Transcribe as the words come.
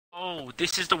No,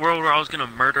 this is the world where I was gonna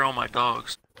murder all my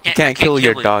dogs. You can't kill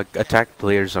your it. dog. Attack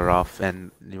players are off,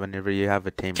 and whenever you have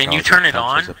a tame dog, Can you turn it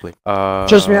counts as on? a play.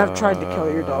 Trust me, I've tried to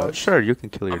kill your dog. Sure, you can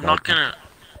kill your I'm dog. not gonna.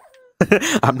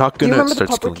 I'm not Do you gonna remember the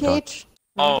start pupper stealing dogs. cage?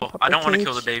 Oh, Remember the I pupper don't want to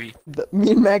kill the cage? baby.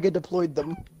 Me and Maga deployed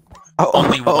them.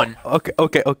 Only one. Okay.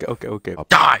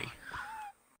 Die!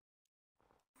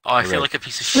 Oh, I feel Right. like a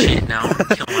piece of shit now. I'm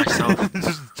gonna kill myself.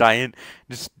 Just giant,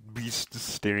 just beast just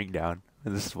staring down.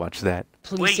 And just watch that.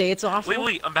 Please Wait, say it's awful.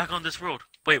 Wait, I'm back on this world.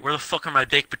 Wait, where the fuck are my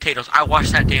baked potatoes? I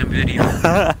watched that damn video.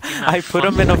 I put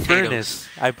them in a potatoes. furnace.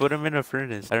 I put them in a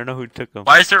furnace. I don't know who took them.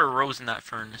 Why is there a rose in that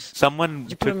furnace? Someone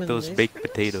you put 'em took in those this baked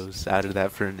furnace? potatoes out of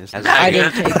that furnace. I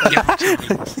didn't take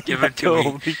them. Give it to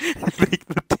me. Baked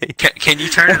potatoes. Can you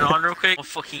turn it on real quick?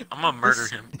 I'm gonna murder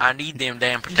him. I need them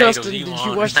damn potatoes. Justin, You did don't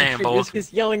you watch the understand, boy. videos?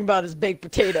 He's yelling about his baked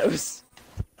potatoes.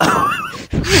 Oh,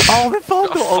 I found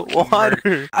A the fucking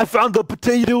water. I found the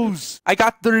potatoes. I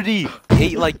got 30.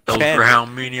 Ate like Those 10.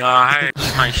 brown mini eyes.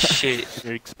 My shit.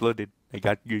 They exploded. I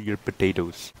got your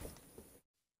potatoes.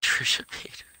 Trisha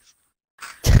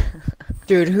Paytas.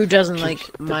 Dude, who doesn't like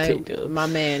Potato. my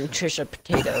man Trisha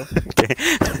Potato? Okay.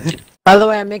 By the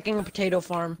way, I'm making a potato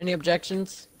farm. Any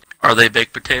objections? Are they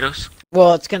baked potatoes?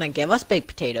 Well, it's gonna give us baked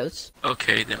potatoes.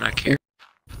 Okay, then I care.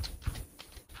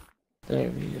 There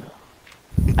we go.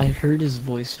 I heard his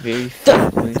voice very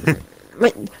faintly.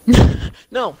 Wait,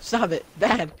 no, stop it.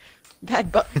 Bad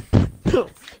butt.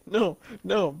 No,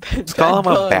 bad, Let's call him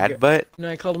bug. a bad butt.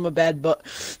 No, I called him a bad butt.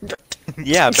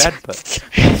 Yeah, bad butt.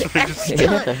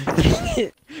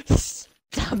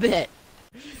 Stop it,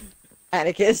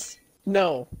 Atticus.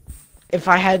 No. If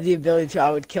I had the ability to,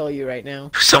 I would kill you right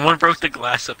now. Someone broke the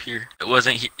glass up here. It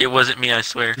wasn't me, I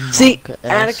swear. See, Yes.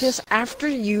 Atticus, after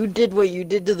you did what you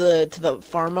did to the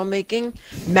farm I'm making,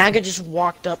 Maga just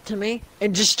walked up to me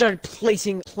and just started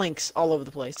placing planks all over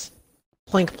the place.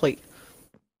 Plank plate.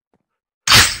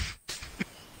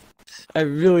 I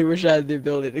really wish I had the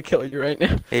ability to kill you right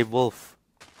now. Hey, Wolf.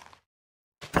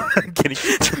 I'm kidding.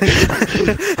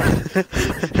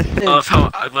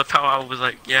 I love how I was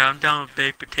like, yeah, I'm down with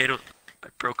baked potato. I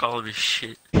broke all of his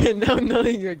shit. And now none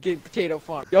of you are getting potato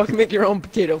farm. Y'all can make your own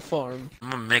potato farm.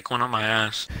 I'm gonna make one on my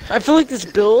ass. I feel like this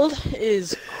build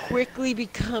is quickly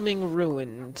becoming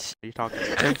ruined. What are you talking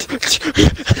about?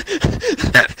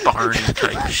 That Barney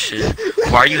type shit.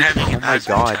 Why are you having Oh an my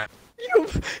asthma God. attack?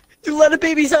 You let a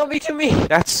baby zombie to me!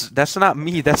 That's not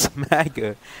me, that's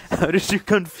Maga. How did you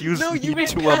confuse No, me you ran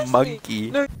to a past me. monkey?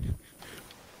 No.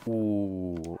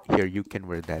 Ooh, here, you can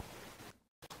wear that.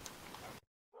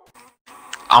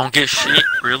 I don't get shit,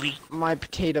 really. My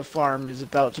potato farm is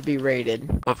about to be raided.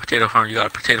 What potato farm? You got a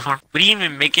potato farm? We didn't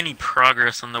even make any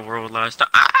progress on the world last time.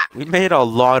 Ah! We made a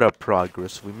lot of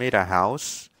progress. We made a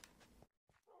house.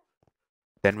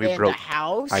 Then we And broke a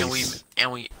house? ice.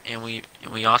 And we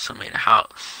also made a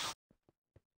house.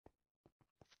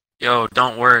 Yo,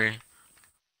 don't worry.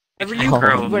 Whatever It you, can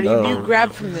grow. whatever you no.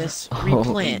 grab from this,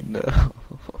 replant. Oh, no.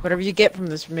 Whatever you get from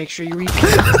this, make sure you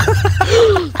replant.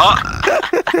 Oh!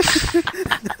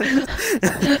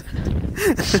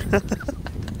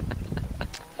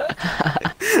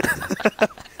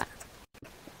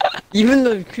 Even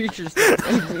the creatures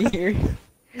that me here.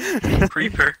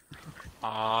 Creeper.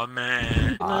 Aw,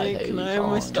 man. Can I have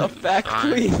my stuff back,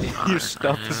 please? Your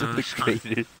stuff is in the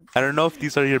crater. I don't know if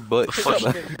these are your books, Fuck.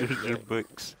 but they're your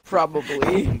books.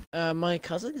 Probably. My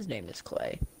cousin's name is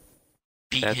Clay.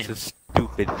 Beat That's him. a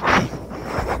stupid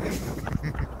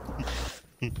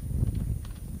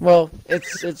Well,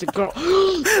 it's a girl.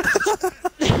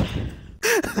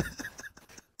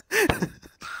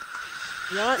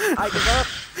 You know what? I give up.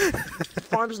 The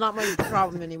farm's not my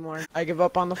problem anymore. I give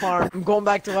up on the farm. I'm going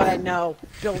back to what I know.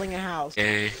 Building a house.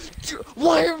 Okay.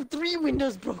 Why are 3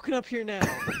 windows broken up here now?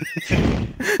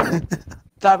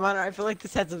 Diamond, I feel like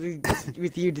this has something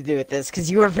with you to do with this, because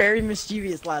you were very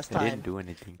mischievous last I time. didn't do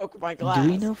anything. Broke my glass.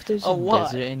 Do we know if there's A a what?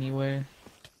 desert anywhere?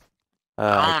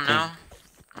 I don't know.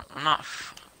 I'm not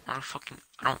fucking.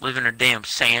 I don't live in a damn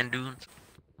sand dunes.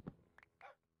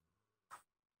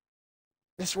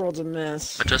 This world's a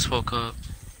mess. I just woke up.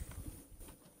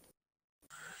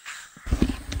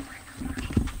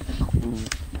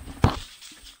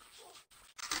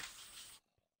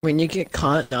 When you get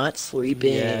caught not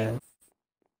sleeping, Yeah.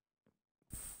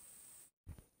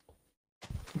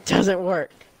 it doesn't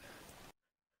work.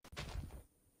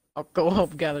 I'll go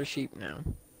help gather sheep now.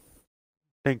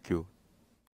 Thank you.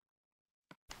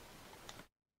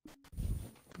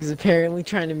 Because apparently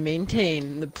trying to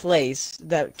maintain the place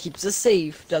that keeps us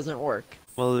safe doesn't work.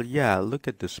 Well, yeah, look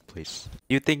at this place.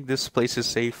 You think this place is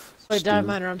safe? But Stu?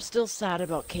 Diamond, I'm still sad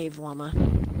about Cave Llama.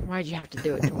 Why'd you have to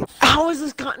do it to me? How has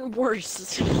this gotten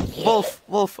worse?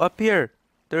 Wolf, up here.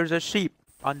 There's a sheep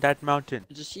on that mountain.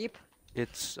 It's a sheep?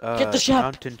 It's Get the sheep!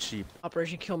 mountain sheep.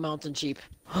 Operation Kill Mountain Sheep.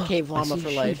 Cave I Llama see for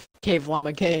sheep. life. Cave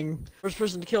Llama King. First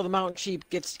person to kill the mountain sheep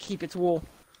gets to keep its wool.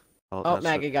 Oh, that's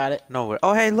Maggie got it. No,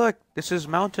 oh hey, look, this is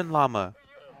mountain llama.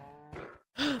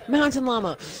 Mountain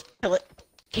Llama! Kill it.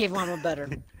 Cave Llama better.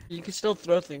 You can still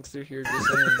throw things through here, just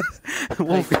saying.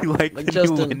 Wolf, you like the new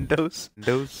Justin. windows?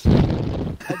 Windows?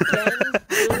 Again?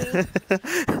 Really?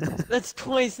 That's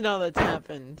twice now that's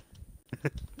happened.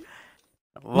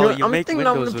 Well, you I'm make thinking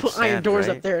I'm windows gonna with put iron sand, doors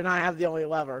right? up there and I have the only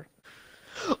lever.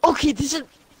 Okay, this is...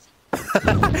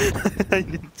 I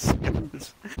didn't see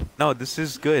this. No, this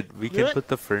is good. We can Good? put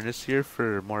the furnace here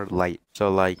for more light.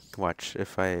 So like, watch,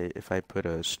 if I put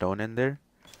a stone in there,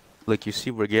 look, you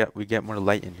see we get more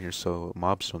light in here, so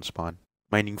mobs don't spawn.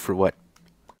 Mining for what?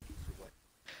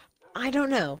 I don't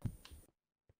know.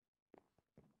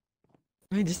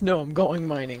 I just know I'm going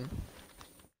mining.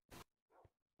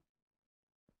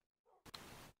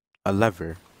 A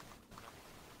lever.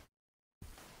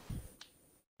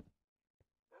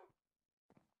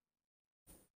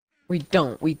 We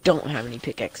don't have any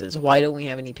pickaxes. Why don't we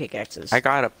have any pickaxes? I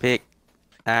got a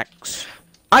pickaxe.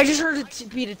 I just heard a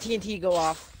beat of TNT go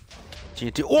off.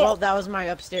 TNT. Well, Oh, that was my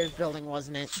upstairs building,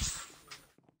 wasn't it?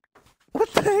 what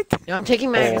the heck? No, I'm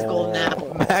taking Mag's golden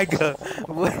apple. Maga,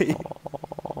 wait.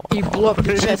 He blew up the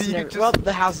Where chest did and you everything. just- Well,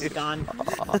 the house is gone.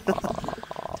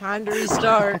 Time to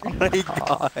restart. My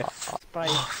God. Spike.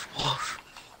 Wolf.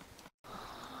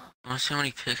 Wanna see how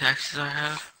many pickaxes I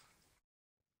have?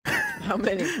 How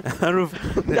many? Out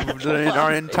of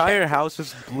our entire house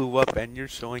just blew up, and you're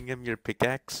showing him your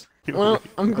pickaxe. Well,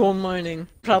 I'm going mining.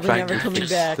 Probably Fine, never you're coming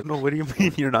just- back. No, what do you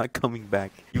mean you're not coming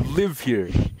back? You live here.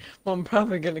 Well, I'm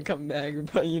probably gonna come back,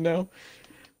 but you know.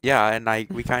 Yeah, and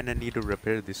we kind of need to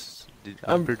repair this.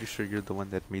 I'm Um, pretty sure you're the one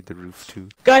that made the roof too.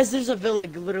 Guys, there's a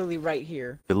village literally right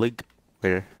here. Village?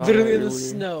 Where? Literally in the Really?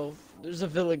 snow. There's a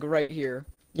village right here.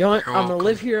 You know what? You're I'm gonna welcome.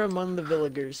 live here among the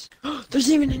villagers.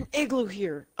 There's even an igloo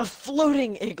here! A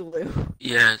floating igloo!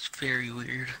 Yeah, it's very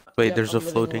weird. Wait, Yep, there's a I'm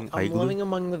living- floating I'm igloo? living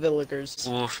among the villagers.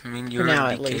 Wolf, me and For you now,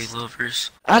 are at BK least.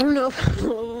 lovers. I don't know if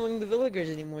I'm among the villagers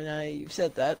anymore now that you've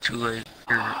said that. Too late.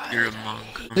 You're among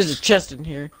There's us. a chest in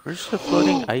here. Where's the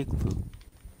floating igloo?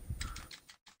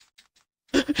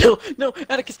 No, no,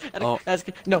 Atticus, Oh.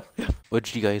 Atticus, no,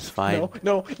 What'd you guys find?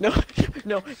 no, no.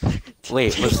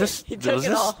 Wait, was this He took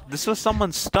it all. this was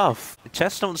someone's stuff? The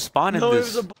chests don't spawn in No,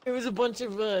 this. it was a bunch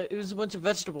of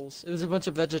vegetables. It was a bunch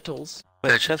of vegetables.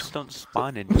 But chests don't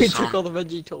spawn in We this. took all the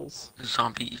vegetables.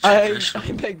 Zombie eats I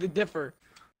vegetable. beg to differ.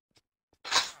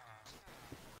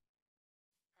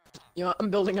 You know what? I'm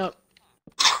building up.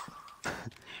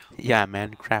 Yeah,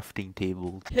 man, crafting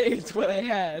table. Hey, it's what I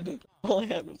had. All I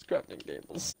had was crafting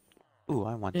tables. Ooh,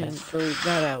 I want And that. throw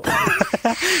that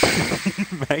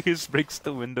out. Magus breaks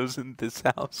the windows in this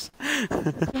house.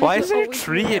 Why is there a Always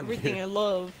tree do in everything here? I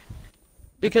love.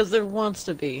 Because there wants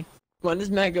to be. Why does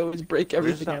Mag always break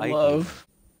everything the I igloo? love?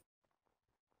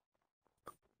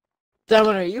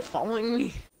 Damon, are you following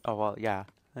me? Oh well, yeah.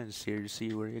 I just here to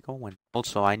see where you're going.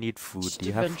 Also, I need food. Just Do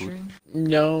you have food? adventuring?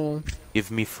 No.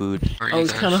 Give me food. Where are I you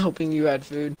was guys? kind of hoping you had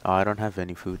food. Oh, I don't have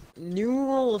any food. New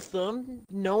rule of thumb: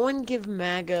 no one give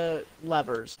MAGA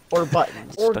levers or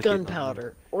buttons or Stuck it on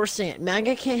gunpowder or sand.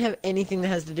 MAGA can't have anything that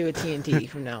has to do with TNT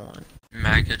from now on.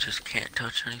 MAGA just can't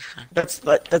touch anything. That's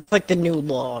like the new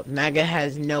law. MAGA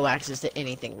has no access to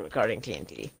anything regarding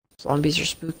TNT. Zombies are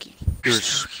spooky. You're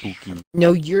spooky.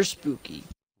 No, you're spooky.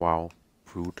 Wow.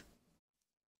 Food.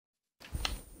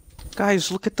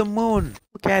 Guys, look at the moon.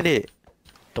 Look at it.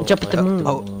 Don't Jump at the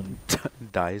look moon. Oh.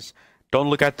 Dies. Don't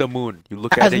look at the moon. You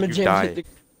look at it, you die.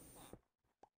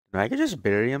 I could just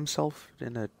bury himself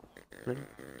in a.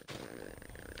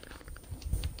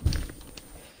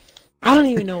 I don't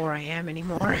even know where I am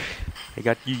anymore. I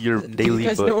got you your Do daily you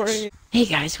guys know where books. I am? Hey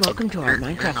guys, welcome to our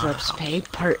Minecraft Let's Play,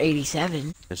 part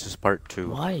 87. This is part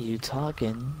 2. Why are you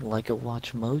talking like a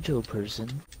Watch Mojo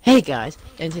person? Hey guys,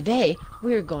 and today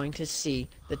we're going to see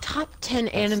the top 10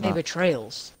 anime not-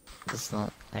 betrayals. That's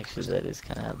not actually, that is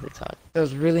kind of how they talk.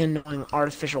 Those really annoying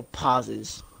artificial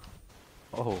pauses.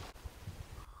 Oh.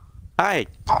 Hi.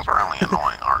 Those really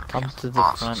annoying Come to the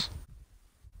front.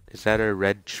 Is that a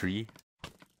red tree?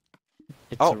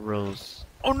 It's Oh. a rose.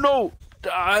 Oh no!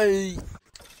 Die!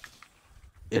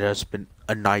 It has been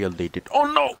annihilated. Oh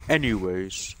no!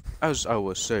 Anyways, as I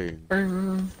was saying,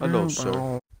 hello,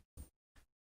 sir.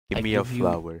 Give I me a give you-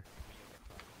 flower.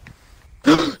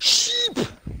 Sheep!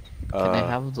 Can I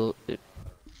have the?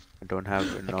 I don't have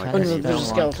I no kind Oh, of no, spent there's a a long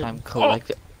skeleton. time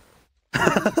collecting.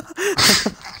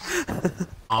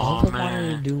 All Oh I wanted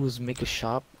to man. do was make a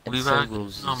shop and We've sell had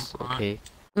roses. some, Okay,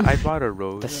 I bought a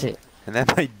rose. that's it. And then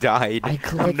I died. I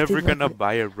I'm never collected, like, gonna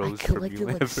buy a I rose from collected you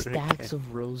like ever stacks again.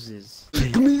 of roses.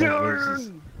 Come Like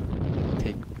roses.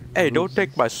 Take Hey, don't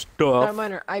take my stuff.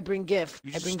 Miner, I bring gift.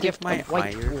 You I just bring take gift my of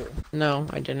white iron. wool. No,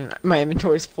 I didn't. My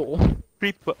inventory's full.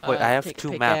 Creepa. Wait, I have Take a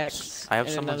 2 pickaxe maps. I have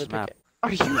and someone's another map.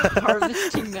 Are you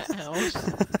harvesting that house?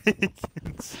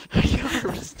 Are you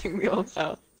harvesting the old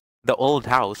house? The old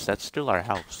house, that's still our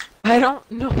house. I don't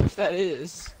know if that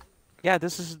is. Yeah,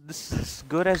 this is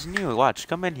good as new. Watch,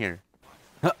 come in here.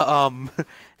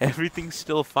 Everything's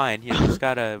still fine. You just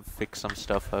gotta fix some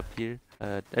stuff up here.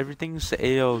 Everything's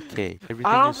a-okay. Everything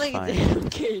I don't is think fine. it's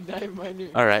okay, Dive Miner.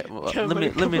 All right, well, Come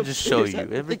let me on, just show upstairs.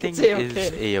 I you. don't think Everything it's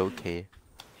is A-okay. a-okay.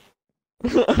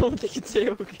 I don't think it's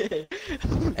okay.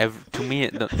 To me,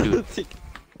 dude,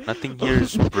 nothing here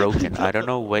is broken. I don't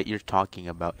know what you're talking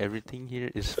about. Everything here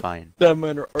is fine. Dive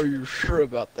Miner, are you sure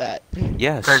about that?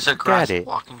 Yes, There's a look grass at it.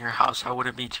 block in your house. I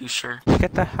wouldn't be too sure. Look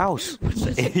at the house. It's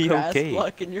There's a grass a-okay.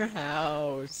 block in your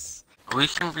house. We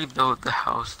can rebuild the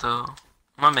house though.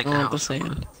 I'm gonna make a Oh, the house.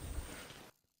 sand.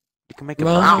 You can make a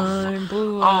mountain. Run,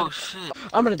 Blue. Oh shit.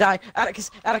 I'm gonna die. Atticus,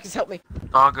 help me.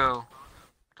 Doggo.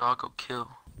 Doggo kill.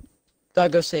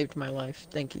 Doggo saved my life.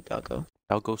 Thank you, Doggo.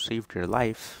 Doggo saved your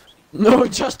life. No,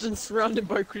 Justin's surrounded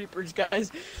by creepers,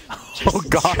 guys. Oh Justin's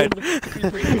God! surrounded by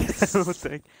creepers.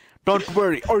 Don't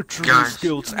worry, archery Guys,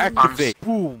 skills I'm activate.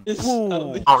 Boom, It's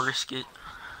boom. I'll risk it.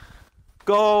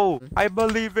 Go! I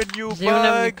believe in you, Does anyone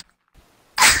have any- bug.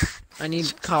 I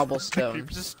need cobblestone. Keep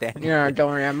just standing. Yeah,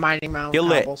 don't worry, I'm mining my own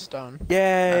Kill it. cobblestone.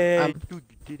 Yay! Dude,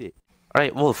 you did it. All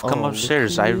right, Wolf, come Oh,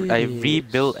 upstairs. look I at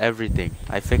rebuilt this. everything.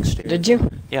 I fixed it. Did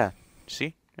you? Yeah.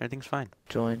 See, everything's fine.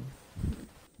 Join.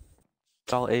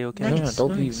 It's all a-okay. No, Nice,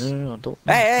 don't nice. leave. No, don't.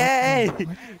 Hey, hey,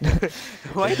 hey!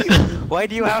 Why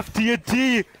do you have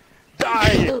TNT?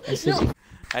 Die! I said,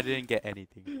 I didn't get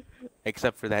anything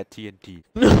except for that TNT.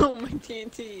 No, my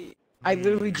TNT. I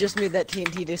literally just made that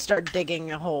TNT to start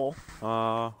digging a hole.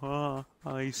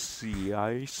 I see,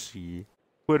 I see.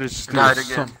 What is Died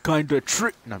this? again. Some kind of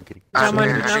trick? No, I'm kidding. Come on,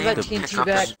 Sorry, can I have that the TNT pickup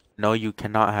back? is- No, you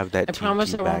cannot have that I TNT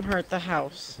promise I back. won't hurt the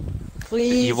house.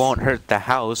 Please. You won't hurt the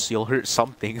house, you'll hurt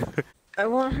something. I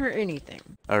won't hurt anything.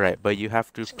 Alright, but you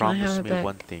have to Just can I have promise it me back?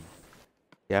 one thing.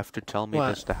 You have to tell me,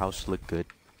 What? does the house look good?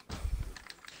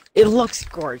 It looks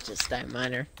gorgeous, Dive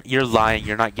Miner. You're lying,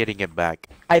 you're not getting it back.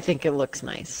 I think it looks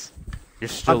nice. You're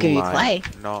still give you lying.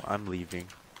 clay. No, I'm leaving.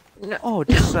 No, Oh,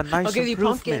 this is a nice I'll give you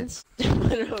improvement.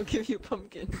 pumpkins. I'll give you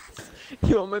pumpkins.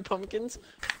 You want my pumpkins?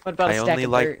 What about I a stack only of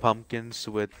like dirt? pumpkins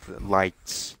with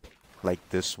lights. Like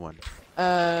this one.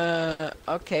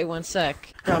 Okay, one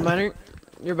sec. Dive Miner,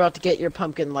 you're about to get your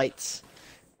pumpkin lights.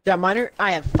 Dive Miner,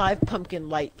 I have 5 pumpkin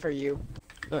light for you.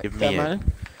 Give Dive me it. Miner?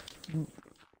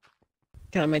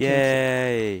 Can I make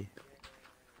Yay!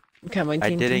 Can I make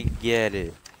I TNT? didn't get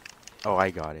it. Oh, I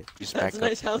got it. Just That's back a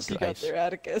nice up house you into got ice. there,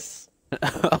 Atticus.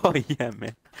 Oh yeah,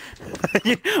 man.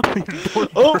 You're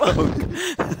Oh! broke.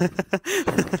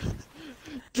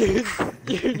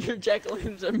 Dude, your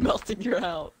jack-o'-lanterns are melting your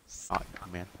house. Oh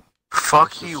man.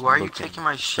 Fuck This you. is Why are you looking taking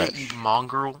my shit, you fresh.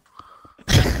 mongrel?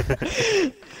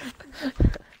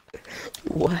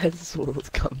 what has this world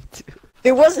come to?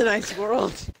 It was a nice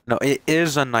world. No, it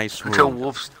is a nice Until world.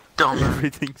 Wolf's dumb.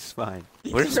 Everything's fine.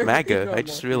 Where's very Maga? I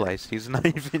just normal. realized he's not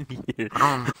even here.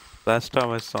 Um, Last time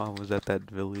I saw him was at that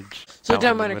village. So, out in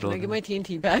Dive the Miner, middle can I of get the- my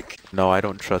TNT back? No, I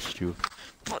don't trust you.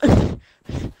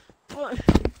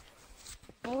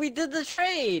 But we did the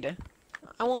trade.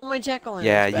 I want my jack-o'-lanterns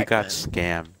Yeah, you back got then.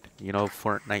 scammed. You know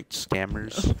Fortnite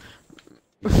scammers?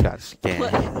 You got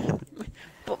scammed.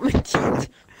 But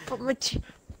my teeth.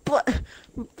 But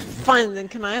fine then.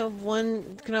 Can I have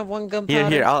one? Can I have one gunpowder?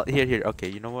 Here. Okay,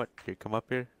 you know what? Here, come up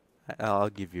here. I'll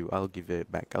give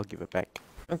it back. I'll give it back.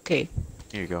 Okay.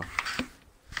 Here you go.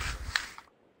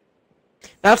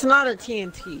 That's not a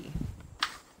TNT.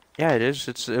 Yeah, it is.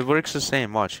 It works the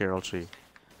same. Watch here. I'll show you.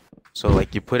 So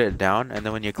like you put it down, and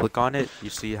then when you click on it, you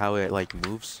see how it like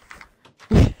moves.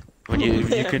 When you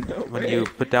when you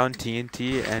put down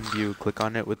TNT and you click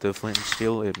on it with the flint and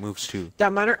steel, it moves too.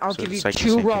 That matter. I'll So give you it's like the 2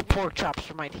 same raw thing. pork chops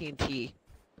for my TNT.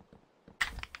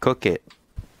 Cook it.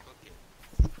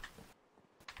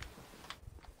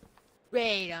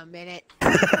 Wait a minute.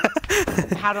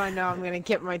 How do I know I'm gonna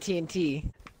get my TNT?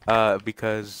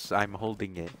 Because I'm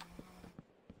holding it.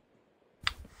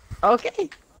 Okay.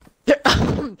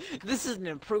 This is an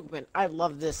improvement. I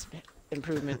love this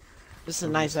improvement. This is a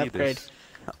Let me nice see upgrade. this.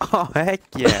 Oh heck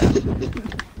yeah!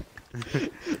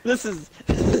 This is.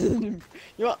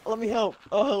 You want, let me help.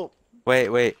 I'll help.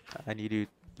 Wait. I need to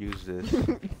use this.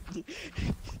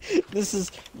 This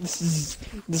is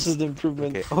the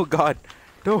improvement. Okay. Oh God.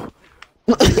 No.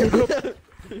 The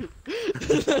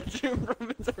two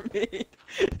improvements are made.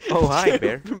 Oh hi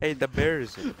bear. Hey, the bear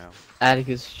is in now.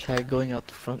 Atticus, try going out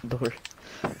the front door.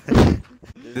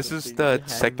 This is the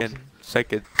second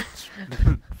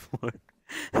floor.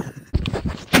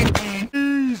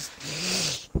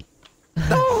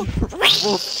 No!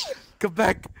 Wolf, come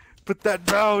back! Put that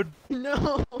down!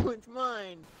 No, it's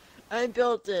mine. I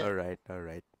built it. Alright,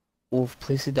 alright. Wolf,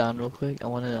 place it down real quick.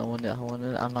 I'm not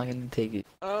gonna take it.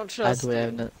 I don't By trust the way, I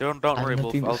have you. no, Don't I have worry, Wolf.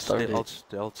 nothing to I'll start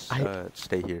stay. it. I'll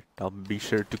stay here. I'll be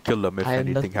sure to kill them if I have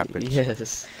anything nothing. happens.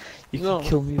 Yes. You No. can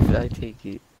kill me if I take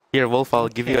it. Here, Wolf. I'll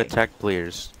give you Okay. attack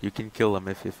players. You can kill him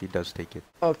if he does take it.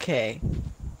 Okay.